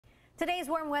Today's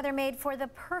warm weather made for the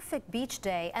perfect beach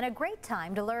day and a great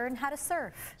time to learn how to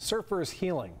surf. Surfers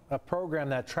Healing, a program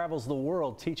that travels the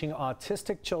world teaching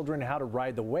autistic children how to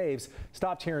ride the waves,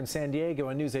 stopped here in San Diego,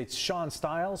 and News 8's Shawn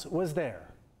Styles was there.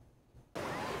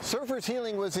 Surfers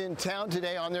Healing was in town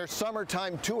today on their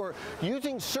summertime tour,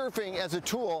 using surfing as a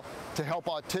tool to help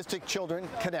autistic children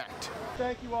connect.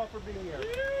 Thank you all for being here.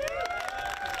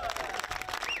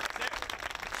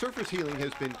 Surfers Healing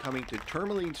has been coming to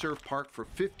Tourmaline Surf Park for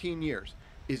 15 years.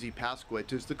 Izzy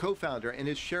Pasquet is the co-founder and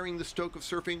is sharing the stoke of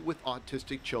surfing with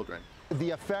autistic children.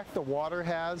 The effect the water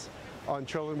has on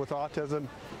children with autism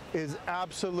is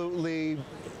absolutely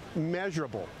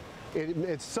measurable.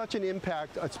 It's such an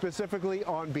impact, specifically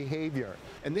on behavior.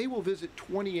 And they will visit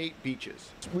 28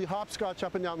 beaches. We hopscotch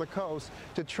up and down the coast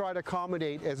to try to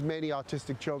accommodate as many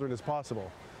autistic children as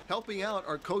possible. Helping out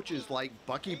are coaches like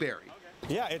Bucky Berry.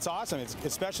 Yeah, it's awesome. It's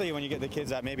especially when you get the kids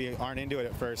that maybe aren't into it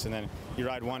at first, and then you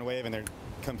ride one wave and they're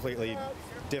completely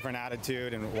different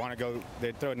attitude and want to go,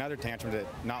 they throw another tantrum to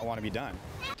not want to be done.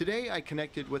 Today I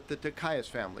connected with the Takayas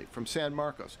family from San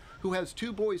Marcos, who has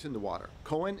two boys in the water,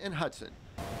 Cohen and Hudson.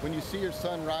 When you see your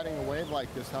son riding a wave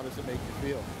like this, how does it make you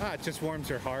feel? It just warms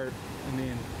your heart. I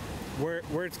mean,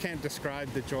 words can't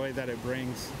describe the joy that it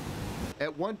brings.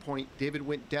 At one point, David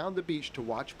went down the beach to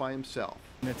watch by himself.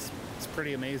 It's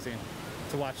pretty amazing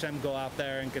to watch them go out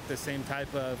there and get the same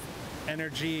type of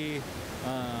energy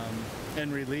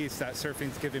and release that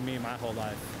surfing's given me my whole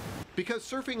life. Because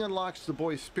surfing unlocks the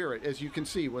boys' spirit, as you can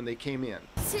see when they came in.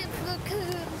 Super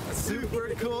cool.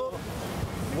 Super cool.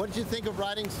 What did you think of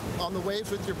riding on the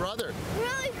waves with your brother?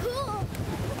 Really cool.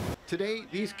 Today,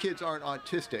 these kids aren't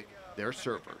autistic, they're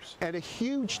surfers. And a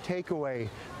huge takeaway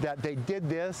that they did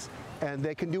this and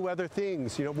they can do other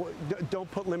things. You know,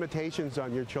 don't put limitations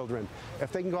on your children.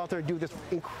 If they can go out there and do this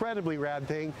incredibly rad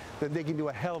thing, then they can do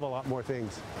a hell of a lot more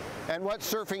things. And what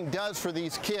surfing does for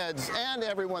these kids and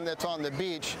everyone that's on the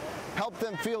beach, help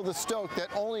them feel the stoke that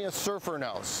only a surfer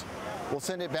knows. We'll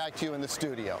send it back to you in the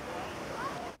studio.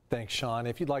 Thanks, Shawn.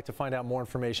 If you'd like to find out more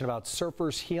information about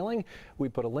Surfers Healing, we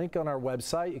put a link on our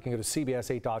website. You can go to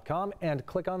cbs8.com and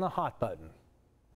click on the hot button.